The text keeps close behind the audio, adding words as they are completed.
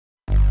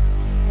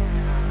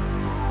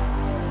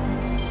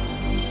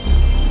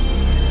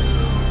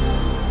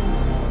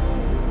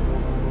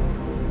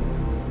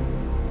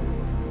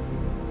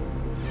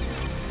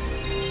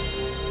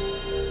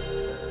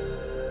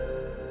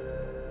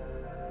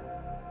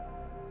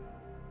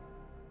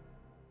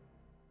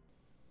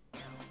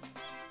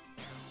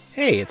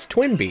Hey, it's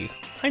TwinBee.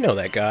 I know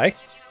that guy.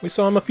 We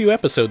saw him a few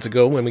episodes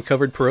ago when we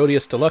covered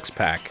Parodius Deluxe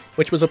Pack,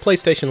 which was a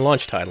PlayStation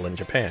launch title in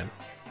Japan.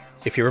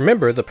 If you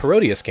remember, the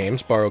Parodius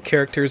games borrow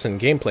characters and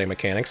gameplay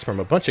mechanics from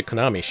a bunch of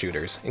Konami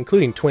shooters,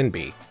 including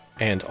TwinBee.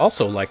 And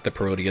also like the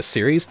Parodius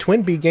series,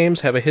 TwinBee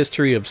games have a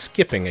history of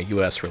skipping a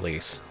US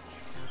release.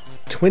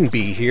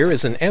 TwinBee here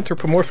is an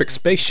anthropomorphic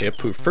spaceship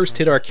who first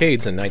hit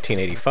arcades in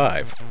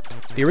 1985.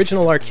 The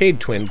original arcade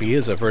TwinBee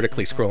is a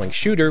vertically scrolling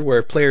shooter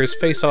where players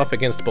face off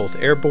against both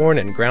airborne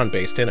and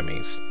ground-based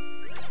enemies.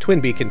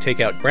 TwinBee can take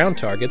out ground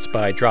targets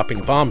by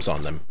dropping bombs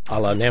on them, a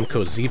la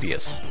Namco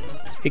Xevious.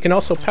 He can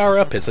also power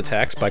up his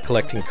attacks by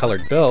collecting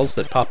colored bells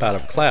that pop out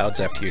of clouds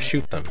after you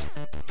shoot them.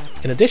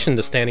 In addition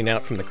to standing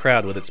out from the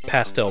crowd with its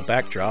pastel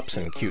backdrops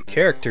and cute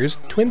characters,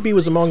 TwinBee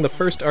was among the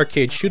first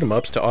arcade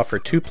shoot-'em-ups to offer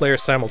two-player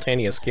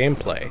simultaneous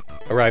gameplay,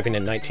 arriving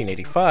in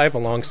 1985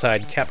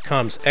 alongside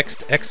Capcom's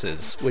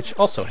X-X's, which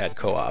also had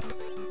co-op.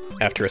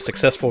 After a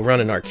successful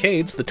run in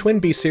arcades, the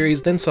TwinBee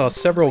series then saw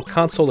several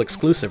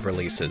console-exclusive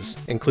releases,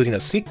 including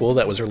a sequel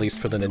that was released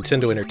for the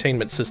Nintendo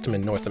Entertainment System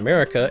in North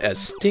America as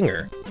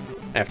Stinger.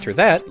 After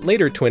that,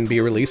 later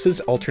TwinBee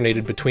releases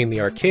alternated between the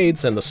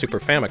arcades and the Super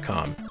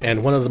Famicom,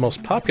 and one of the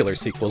most popular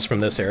sequels from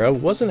this era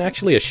wasn't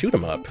actually a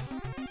shoot-'em-up.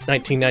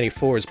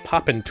 1994's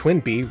Poppin'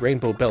 TwinBee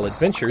Rainbow Bell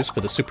Adventures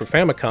for the Super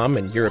Famicom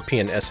and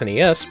European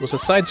SNES was a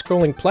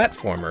side-scrolling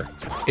platformer.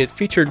 It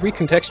featured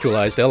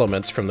recontextualized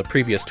elements from the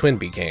previous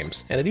TwinBee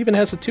games, and it even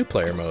has a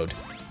two-player mode.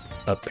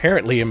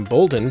 Apparently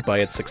emboldened by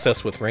its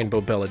success with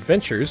Rainbow Bell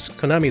Adventures,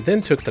 Konami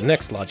then took the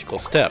next logical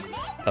step: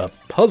 a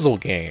puzzle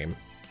game.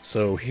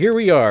 So here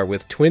we are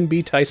with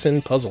TwinBee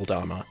Taisen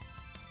Puzzle-Dama.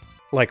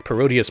 Like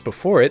Parodius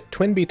before it,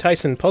 TwinBee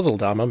Taisen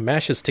Puzzle-Dama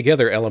mashes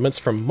together elements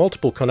from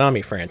multiple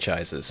Konami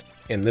franchises,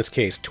 in this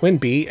case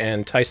TwinBee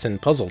and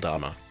Taisen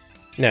Puzzle-Dama.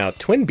 Now,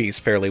 TwinBee's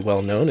fairly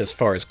well known as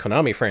far as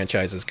Konami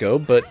franchises go,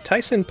 but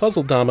Taisen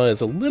Puzzle-Dama is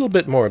a little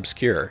bit more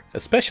obscure,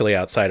 especially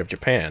outside of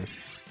Japan.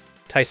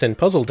 Taisen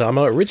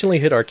Puzzle-Dama originally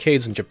hit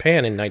arcades in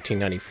Japan in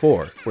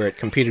 1994, where it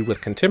competed with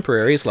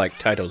contemporaries like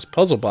Taito's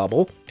Puzzle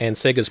Bobble and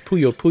Sega's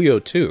Puyo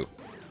Puyo 2.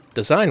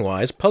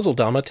 Design-wise,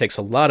 Puzzle-Dama takes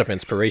a lot of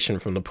inspiration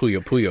from the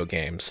Puyo Puyo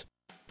games.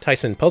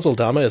 Taisen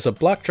Puzzle-Dama is a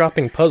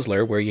block-dropping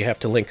puzzler where you have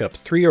to link up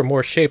 3 or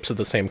more shapes of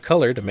the same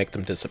color to make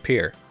them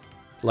disappear.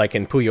 Like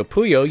in Puyo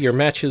Puyo, your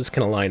matches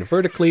can align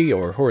vertically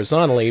or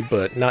horizontally,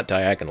 but not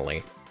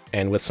diagonally.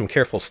 And with some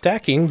careful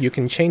stacking, you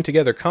can chain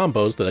together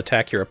combos that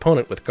attack your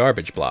opponent with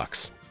garbage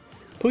blocks.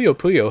 Puyo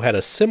Puyo had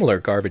a similar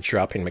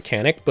garbage-dropping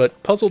mechanic,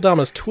 but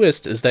Puzzle-Dama's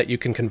twist is that you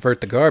can convert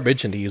the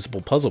garbage into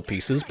usable puzzle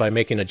pieces by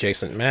making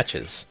adjacent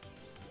matches.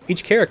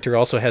 Each character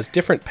also has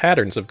different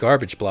patterns of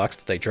garbage blocks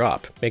that they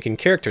drop, making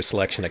character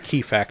selection a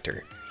key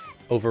factor.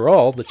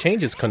 Overall, the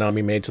changes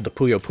Konami made to the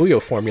Puyo Puyo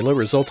formula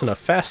result in a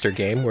faster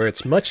game where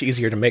it's much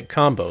easier to make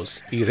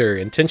combos, either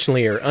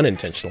intentionally or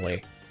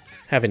unintentionally.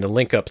 Having to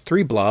link up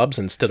 3 blobs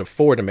instead of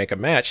 4 to make a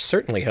match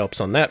certainly helps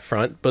on that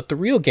front, but the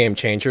real game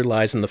changer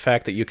lies in the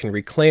fact that you can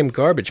reclaim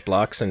garbage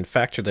blocks and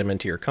factor them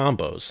into your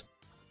combos.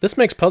 This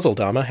makes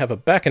Puzzle-Dama have a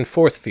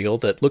back-and-forth feel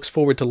that looks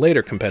forward to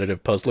later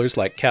competitive puzzlers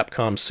like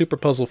Capcom's Super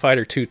Puzzle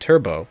Fighter 2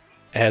 Turbo,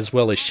 as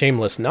well as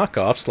shameless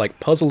knockoffs like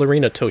Puzzle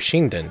Arena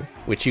Toshinden,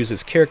 which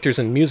uses characters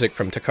and music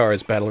from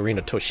Takara's Battle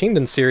Arena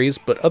Toshinden series,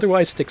 but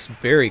otherwise sticks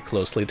very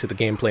closely to the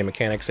gameplay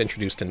mechanics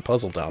introduced in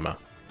Puzzle-Dama.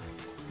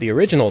 The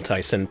original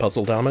Taisen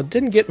Puzzle-Dama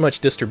didn't get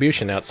much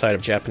distribution outside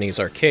of Japanese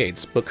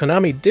arcades, but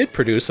Konami did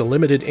produce a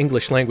limited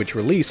English-language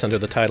release under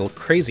the title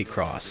Crazy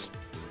Cross.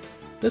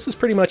 This is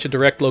pretty much a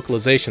direct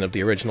localization of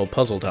the original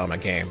Puzzle-Dama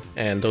game,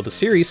 and though the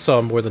series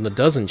saw more than a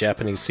dozen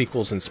Japanese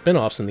sequels and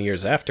spin-offs in the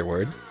years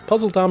afterward,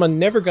 Puzzle-Dama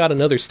never got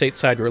another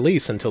stateside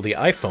release until the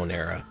iPhone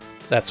era.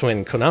 That's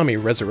when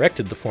Konami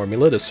resurrected the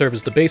formula to serve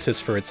as the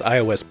basis for its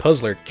iOS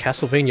puzzler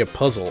Castlevania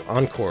Puzzle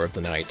Encore of the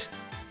Night.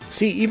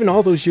 See, even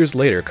all those years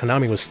later,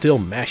 Konami was still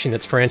mashing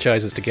its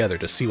franchises together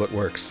to see what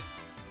works.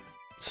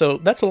 So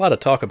that's a lot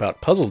of talk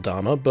about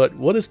Puzzle-Dama, but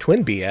what does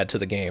TwinBee add to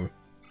the game?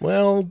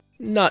 Well,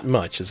 not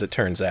much, as it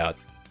turns out.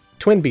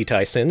 TwinBee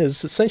Taisen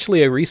is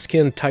essentially a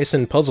reskinned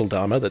Taisen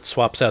Puzzle-Dama that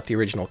swaps out the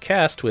original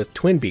cast with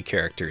TwinBee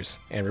characters,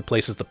 and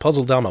replaces the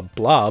Puzzle-Dama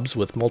blobs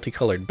with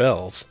multicolored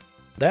bells.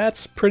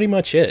 That's pretty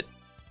much it.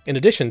 In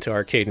addition to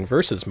arcade and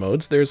versus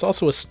modes, there's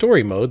also a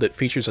story mode that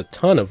features a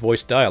ton of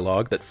voice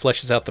dialogue that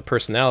fleshes out the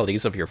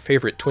personalities of your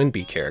favorite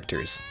TwinBee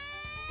characters.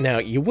 Now,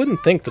 you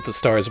wouldn't think that the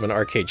stars of an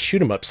arcade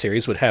shoot-'em-up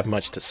series would have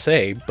much to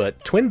say,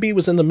 but TwinBee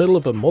was in the middle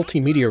of a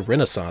multimedia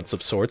renaissance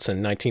of sorts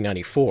in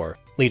 1994,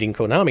 leading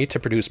Konami to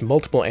produce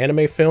multiple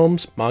anime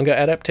films, manga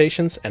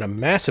adaptations, and a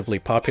massively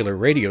popular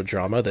radio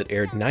drama that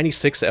aired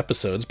 96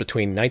 episodes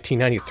between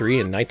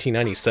 1993 and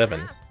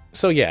 1997.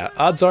 So yeah,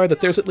 odds are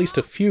that there's at least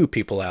a few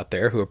people out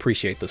there who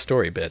appreciate the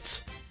story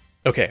bits.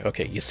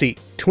 Okay, you see,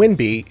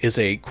 TwinBee is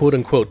a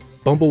quote-unquote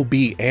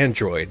bumblebee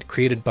android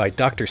created by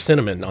Dr.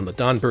 Cinnamon on the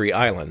Donbury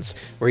Islands,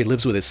 where he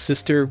lives with his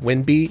sister,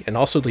 Winbee, and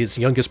also his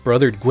youngest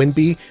brother,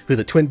 Gwynbee, who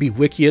the TwinBee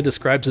Wikia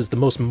describes as the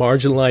most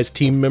marginalized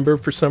team member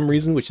for some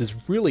reason, which is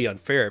really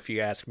unfair if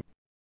you ask me.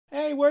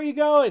 Hey, where are you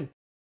going?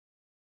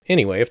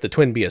 Anyway, if the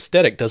TwinBee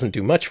aesthetic doesn't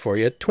do much for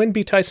you,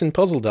 TwinBee Taisen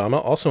Puzzle-Dama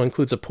also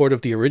includes a port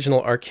of the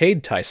original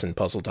arcade Taisen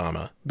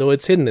Puzzle-Dama, though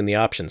it's hidden in the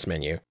options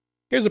menu.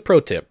 Here's a pro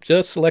tip,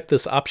 just select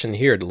this option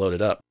here to load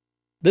it up.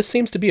 This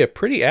seems to be a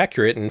pretty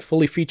accurate and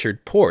fully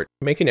featured port,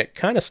 making it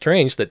kinda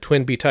strange that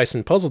TwinBee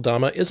Taisen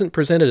Puzzle-Dama isn't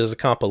presented as a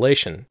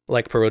compilation,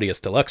 like Parodius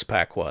Deluxe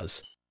Pack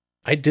was.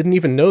 I didn't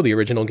even know the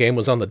original game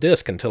was on the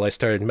disc until I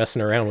started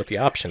messing around with the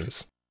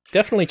options.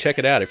 Definitely check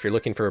it out if you're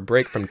looking for a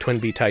break from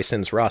TwinBee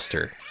Taisen's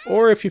roster,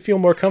 or if you feel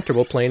more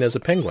comfortable playing as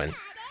a penguin.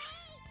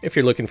 If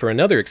you're looking for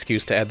another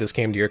excuse to add this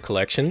game to your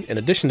collection, in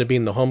addition to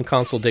being the home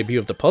console debut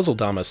of the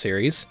Puzzle-Dama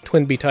series,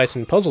 TwinBee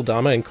Taisen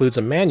Puzzle-Dama includes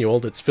a manual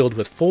that's filled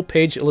with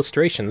full-page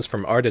illustrations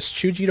from artist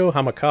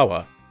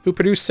Shuzilow.HA, who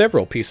produced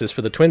several pieces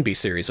for the TwinBee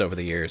series over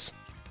the years.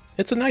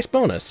 It's a nice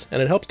bonus,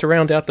 and it helps to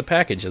round out the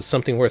package as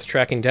something worth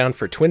tracking down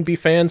for TwinBee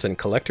fans and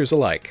collectors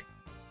alike.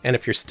 And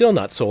if you're still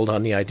not sold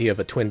on the idea of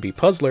a TwinBee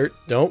puzzler,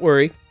 don't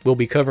worry, we'll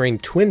be covering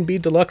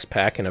TwinBee Deluxe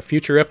Pack in a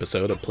future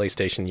episode of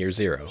PlayStation Year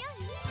Zero.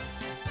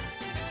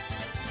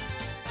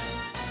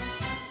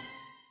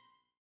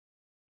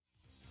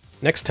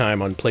 Next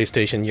time on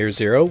PlayStation Year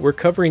Zero, we're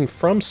covering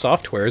From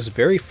Software's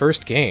very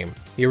first game,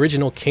 the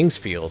original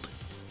Kingsfield.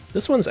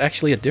 This one's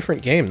actually a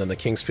different game than the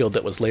Kingsfield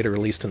that was later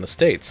released in the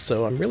States,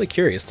 so I'm really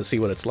curious to see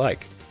what it's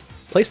like.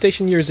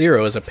 PlayStation Year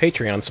Zero is a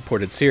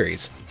Patreon-supported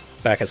series.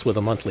 Back us with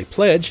a monthly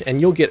pledge, and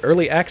you'll get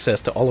early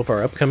access to all of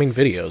our upcoming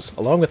videos,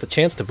 along with a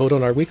chance to vote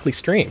on our weekly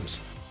streams.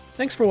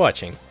 Thanks for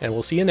watching, and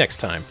we'll see you next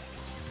time.